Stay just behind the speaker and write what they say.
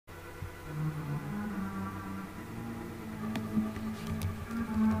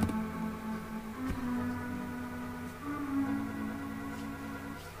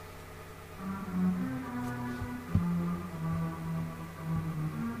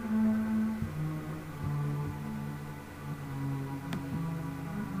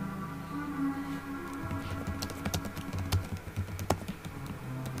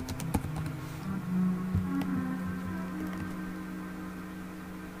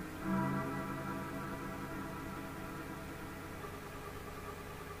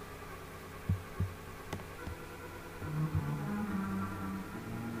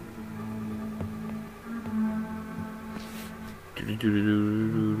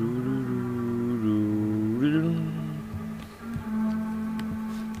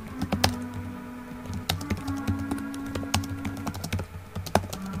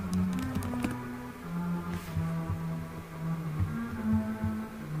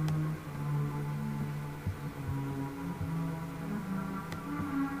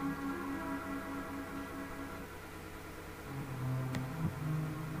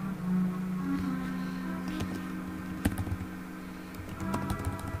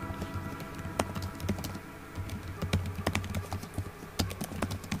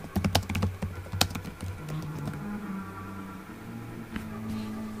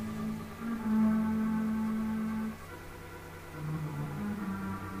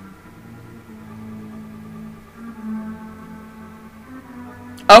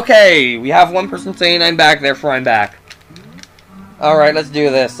Okay, we have one person saying I'm back, therefore I'm back. Alright, let's do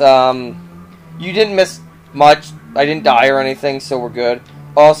this. You didn't miss much. I didn't die or anything, so we're good.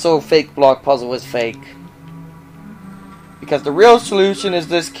 Also, fake block puzzle is fake. Because the real solution is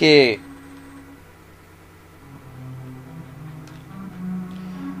this key.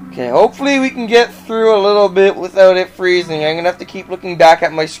 Okay, hopefully we can get through a little bit without it freezing. I'm gonna have to keep looking back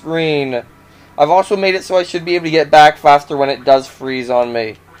at my screen. I've also made it so I should be able to get back faster when it does freeze on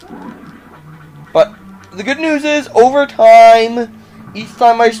me. But the good news is, over time, each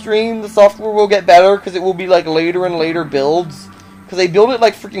time I stream, the software will get better because it will be like later and later builds. Because they build it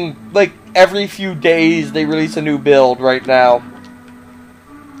like freaking, like every few days they release a new build right now.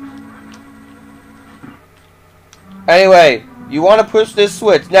 Anyway, you want to push this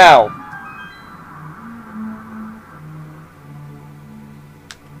switch now.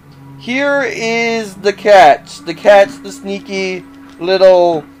 Here is the catch. The catch, the sneaky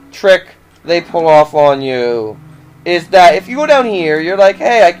little trick they pull off on you, is that if you go down here, you're like,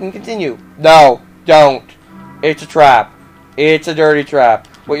 hey, I can continue. No, don't. It's a trap. It's a dirty trap.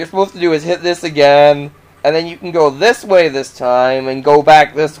 What you're supposed to do is hit this again, and then you can go this way this time, and go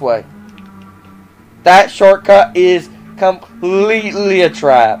back this way. That shortcut is completely a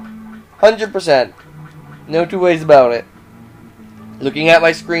trap. 100%. No two ways about it. Looking at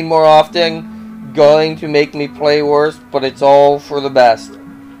my screen more often, going to make me play worse, but it's all for the best.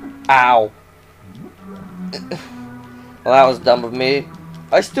 Ow. Well, that was dumb of me.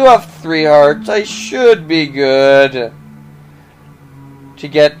 I still have 3 hearts. I should be good to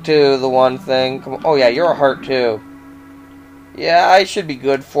get to the one thing. Come on. Oh yeah, you're a heart too. Yeah, I should be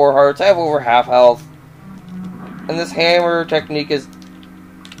good. 4 hearts. I have over half health. And this hammer technique is...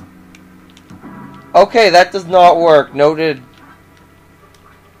 Okay, that does not work. Noted.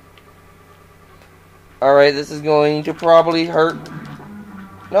 Alright, this is going to probably hurt.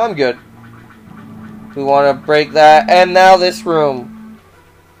 No, I'm good. We want to break that. And now this room.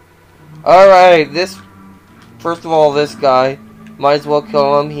 Alright, this... First of all, this guy. Might as well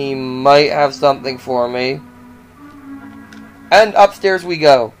kill him. He might have something for me. And upstairs we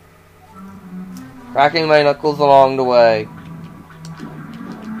go. Cracking my knuckles along the way.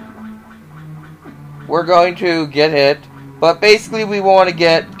 We're going to get hit. But basically we want to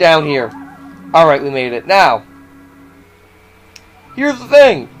get down here. Alright, we made it. Now, here's the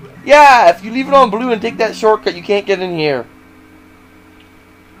thing. Yeah, if you leave it on blue and take that shortcut, you can't get in here.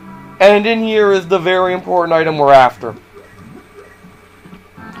 And in here is the very important item we're after.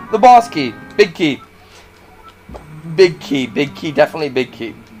 The boss key. Big key. Big key. Big key. Definitely big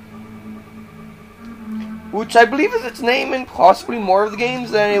key. Which I believe is its name in possibly more of the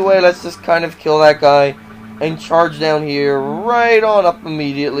games. Anyway, let's just kind of kill that guy and charge down here right on up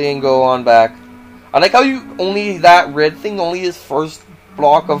immediately and go on back. I like how you only that red thing, only his first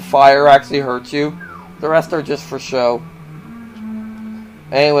block of fire actually hurts you. The rest are just for show.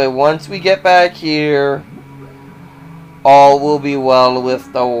 Anyway, once we get back here, all will be well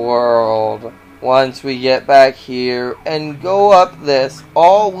with the world. Once we get back here and go up this,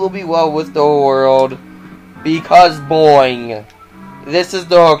 all will be well with the world. Because boing, this is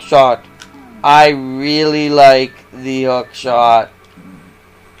the hook shot. I really like the hook shot.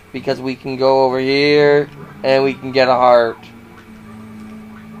 Because we can go over here and we can get a heart.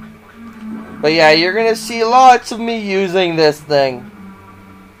 But yeah, you're gonna see lots of me using this thing.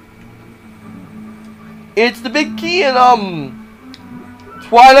 It's the big key in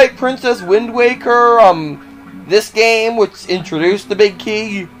Twilight Princess Wind Waker, this game which introduced the big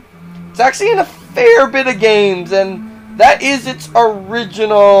key. It's actually in a fair bit of games, and that is its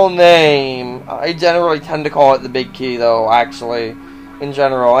original name. I generally tend to call it the big key though, actually. In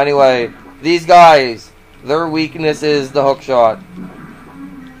general. Anyway, these guys, their weakness is the hook shot.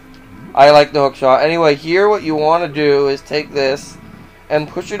 I like the hook shot. Anyway, here what you want to do is take this and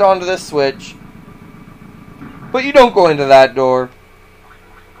push it onto this switch. But you don't go into that door.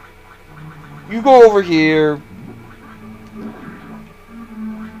 You go over here.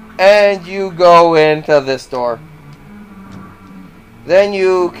 And you go into this door. Then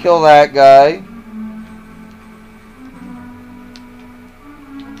you kill that guy.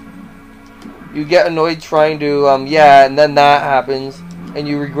 You get annoyed trying to, yeah, and then that happens. And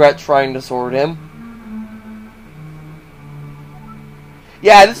you regret trying to sword him.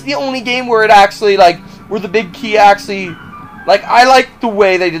 Yeah, this is the only game where it actually, like, where the big key actually, like, I like the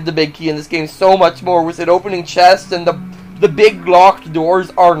way they did the big key in this game so much more, with it opening chests, and the big locked doors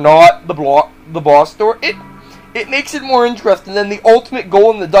are not the boss door. It makes it more interesting. Then the ultimate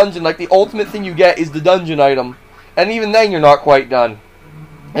goal in the dungeon, like, the ultimate thing you get is the dungeon item. And even then, you're not quite done,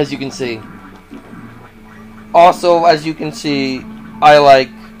 as you can see. Also, as you can see, I like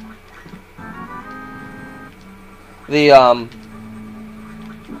the,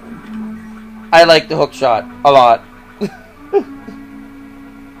 I like the hook shot a lot.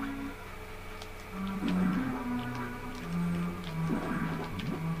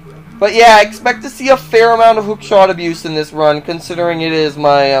 But yeah, I expect to see a fair amount of hookshot abuse in this run, considering it is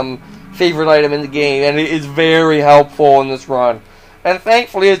my favorite item in the game, and it is very helpful in this run. And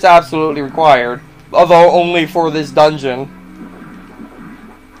thankfully it's absolutely required, although only for this dungeon.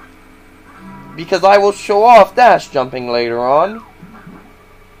 Because I will show off dash jumping later on.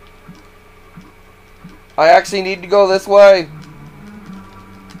 I actually need to go this way.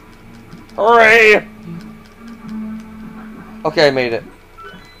 Hooray! Okay, I made it.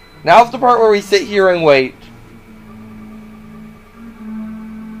 Now's the part where we sit here and wait.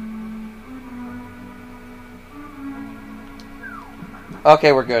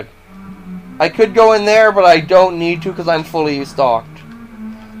 Okay, we're good. I could go in there, but I don't need to because I'm fully stocked.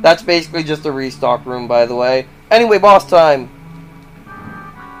 That's basically just a restock room, by the way. Anyway, boss time.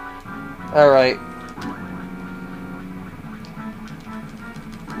 Alright.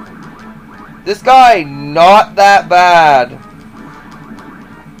 This guy, not that bad.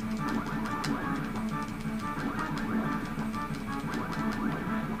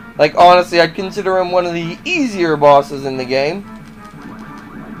 Like, honestly, I'd consider him one of the easier bosses in the game.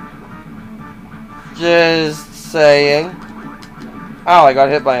 Just saying. Ow, I got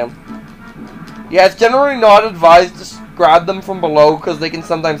hit by him. Yeah, it's generally not advised to grab them from below because they can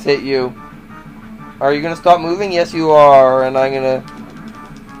sometimes hit you. Are you going to stop moving? Yes, you are. And I'm going to...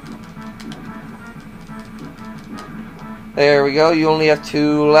 There we go. You only have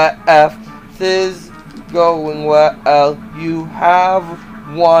 2 left. This is going well. You have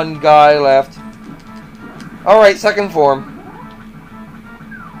 1 guy left. Alright, second form.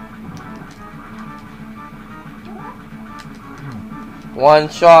 One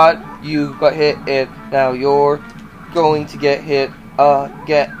shot, you got hit it. Now you're going to get hit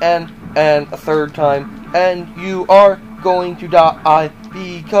again and a third time. And you are going to die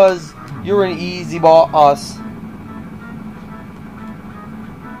because you're an easy boss.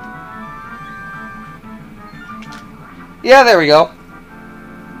 Yeah, there we go.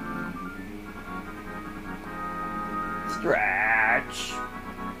 Stretch.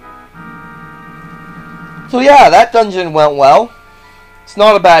 So yeah, that dungeon went well. It's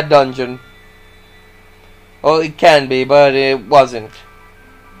not a bad dungeon. Well, it can be, but it wasn't.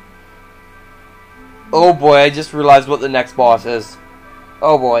 Oh boy, I just realized what the next boss is.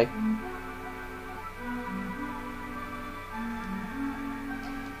 Oh boy.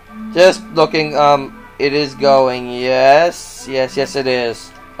 Just looking, it is going, yes, it is.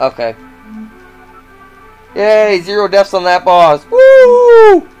 Okay. Yay, 0 deaths on that boss.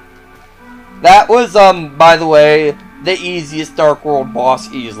 Woo! That was, by the way, the easiest Dark World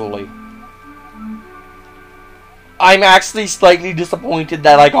boss easily. I'm actually slightly disappointed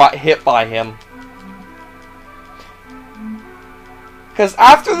that I got hit by him. Because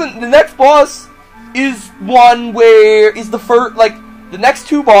after the next boss is one where is the first, like, the next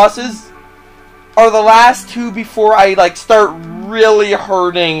 2 bosses are the last 2 before I, like, start really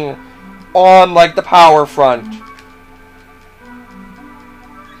hurting on, like, the power front.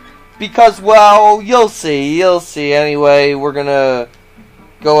 Because, well, you'll see. Anyway, we're gonna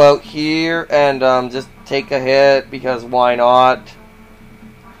go out here and just take a hit, because why not?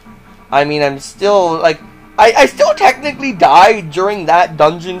 I mean, I'm still, like, I still technically died during that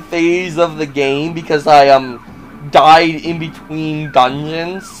dungeon phase of the game, because I, died in between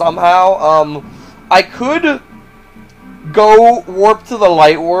dungeons somehow. I could go warp to the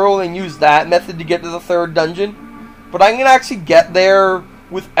light world and use that method to get to the 3rd dungeon, but I'm gonna actually get there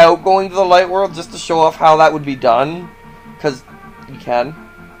without going to the light world, just to show off how that would be done, because you can.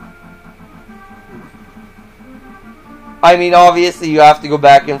 I mean, obviously you have to go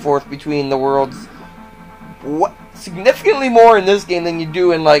back and forth between the worlds significantly more in this game than you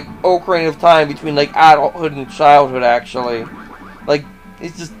do in, like, Ocarina of Time between, like, adulthood and childhood, actually. Like,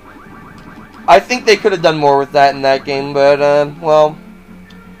 it's just... I think they could have done more with that in that game, but, well...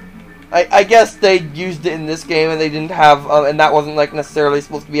 I guess they used it in this game, and they didn't have... and that wasn't, like, necessarily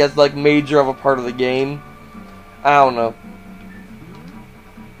supposed to be as, like, major of a part of the game. I don't know.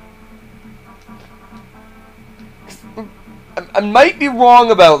 I might be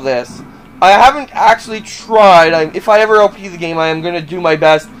wrong about this. I haven't actually tried. If I ever LP the game, I am going to do my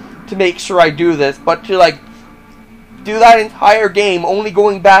best to make sure I do this. But to, like, do that entire game only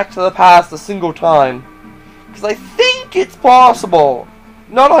going back to the past a single time. Because I think it's possible.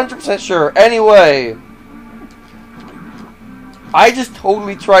 Not 100% sure. Anyway. I just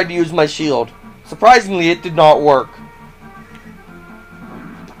totally tried to use my shield. Surprisingly, it did not work.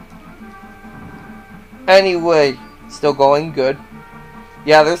 Anyway. Still going, good.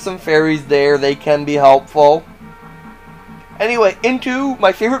 Yeah, there's some fairies there, they can be helpful. Anyway, into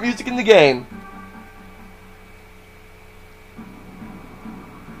my favorite music in the game.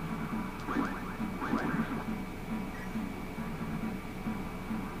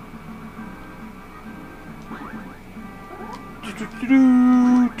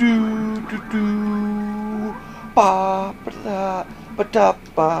 Ba ba da ba da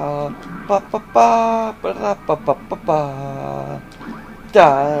ba ba ba ba ba da ba ba ba ba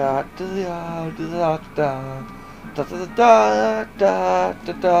da da da da da da da da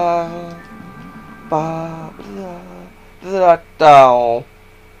da da ba da da.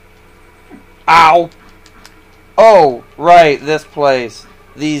 Ow! Oh, right, this place.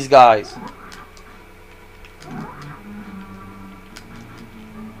 These guys.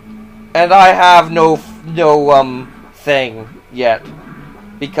 And I have no thing yet.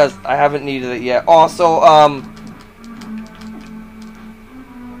 Because I haven't needed it yet. Also,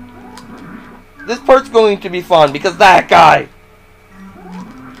 this part's going to be fun because that guy.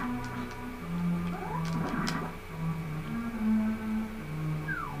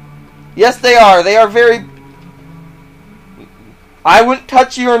 Yes, they are. They are very... I wouldn't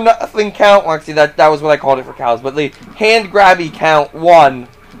touch you or nothing count. Well, actually, that was what I called it for cows. But the hand grabby count 1.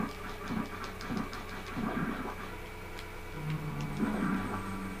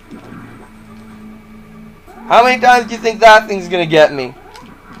 How many times do you think that thing's gonna get me?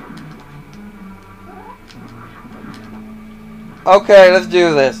 Okay, let's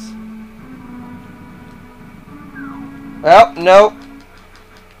do this. Well, nope.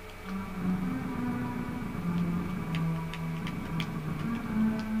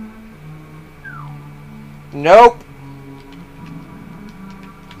 Nope.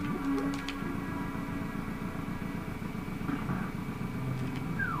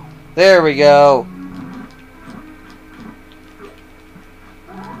 There we go.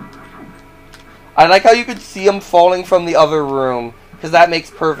 I like how you could see him falling from the other room, because that makes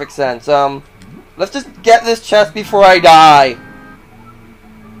perfect sense. Let's just get this chest before I die.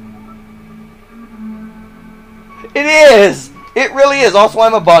 It is! It really is. Also,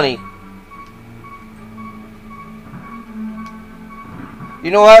 I'm a bunny.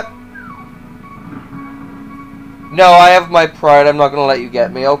 You know what? No, I have my pride. I'm not going to let you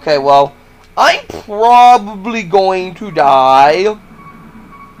get me. Okay, well, I'm probably going to die.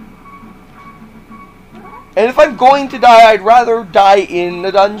 And if I'm going to die, I'd rather die in the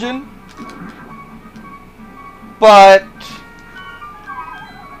dungeon. But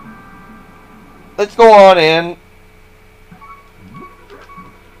let's go on in.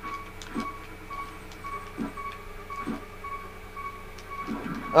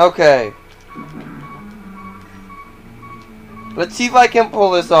 Okay. Let's see if I can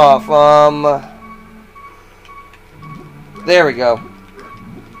pull this off. There we go.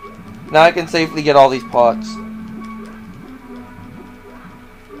 Now I can safely get all these pots.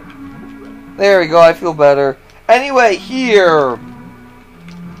 There we go, I feel better. Anyway, here.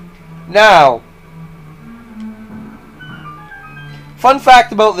 Now. Fun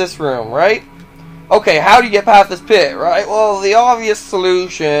fact about this room, right? Okay, how do you get past this pit, right? Well, the obvious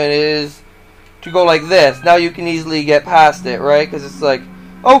solution is to go like this. Now you can easily get past it, right? Because it's like,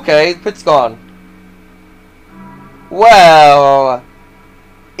 okay, the pit's gone. Well...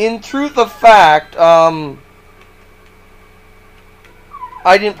 in truth of fact, I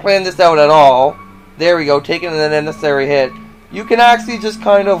didn't plan this out at all. There we go, taking an unnecessary hit. You can actually just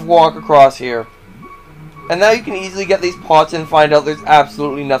kind of walk across here. And now you can easily get these pots and find out there's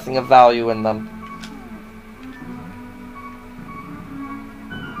absolutely nothing of value in them.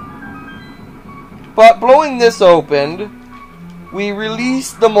 But blowing this open, we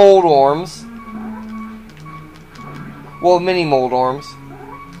release the mold orms. Well, mini mold orms.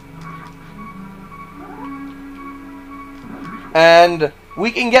 And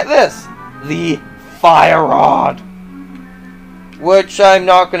we can get this. The Fire Rod. Which I'm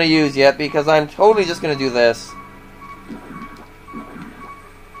not going to use yet because I'm totally just going to do this.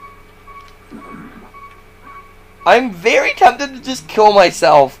 I'm very tempted to just kill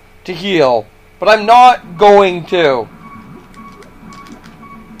myself to heal. But I'm not going to.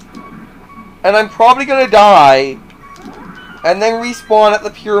 And I'm probably going to die. And then respawn at the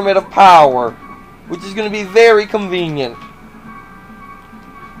Pyramid of Power. Which is going to be very convenient.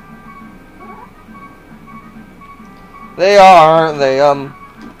 They are, aren't they?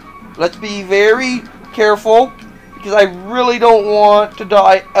 Let's be very careful. Because I really don't want to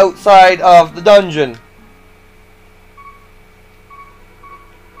die outside of the dungeon.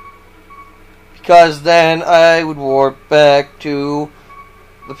 Because then I would warp back to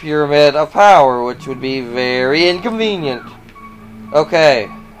the Pyramid of Power, which would be very inconvenient. Okay,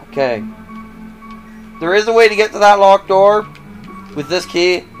 okay. There is a way to get to that locked door. With this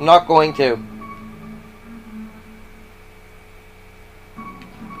key, I'm not going to.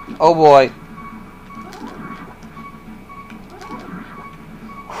 Oh boy.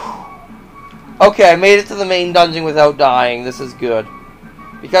 Okay, I made it to the main dungeon without dying. This is good.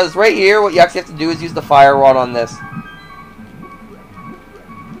 Because right here, what you actually have to do is use the fire rod on this.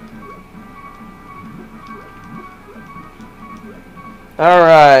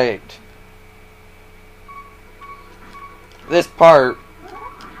 Alright. This part.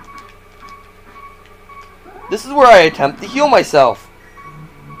 This is where I attempt to heal myself.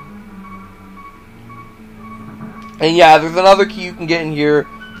 And yeah, there's another key you can get in here,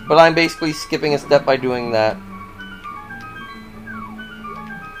 but I'm basically skipping a step by doing that.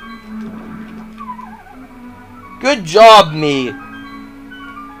 Good job, me!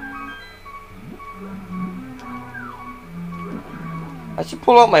 I should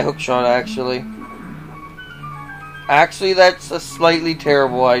pull out my hookshot, actually. Actually, that's a slightly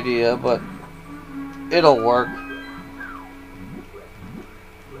terrible idea, but it'll work.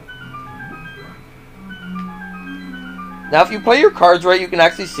 Now, if you play your cards right, you can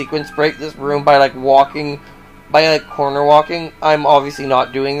actually sequence break this room by, like, walking, by, like, corner walking. I'm obviously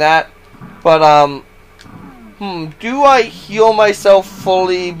not doing that. But, do I heal myself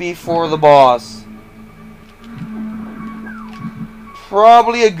fully before the boss?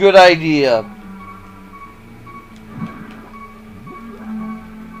 Probably a good idea.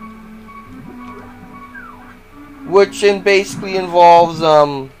 Which basically involves,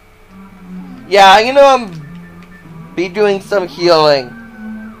 yeah, I'm gonna, be doing some healing.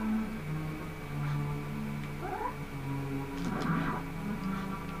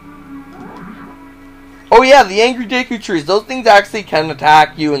 Oh yeah, the Angry Deku Trees. Those things actually can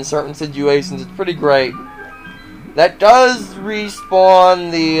attack you in certain situations. It's pretty great. That does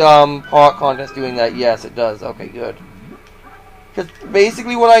respawn the pot contest doing that. Yes, it does. Okay, good. Because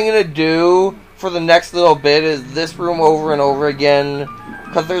basically what I'm going to do for the next little bit is this room over and over again.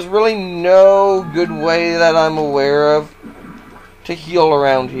 Because there's really no good way that I'm aware of to heal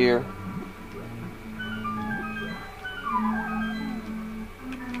around here.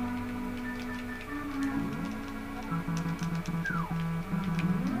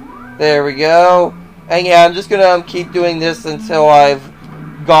 There we go. And yeah, I'm just gonna keep doing this until I've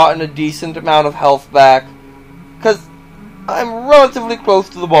gotten a decent amount of health back. Because I'm relatively close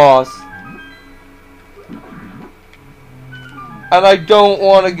to the boss. And I don't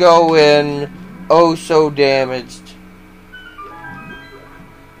want to go in oh so damaged.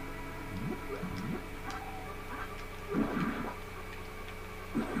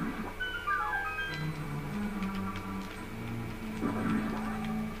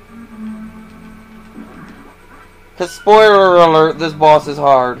 Because spoiler alert, this boss is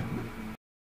hard.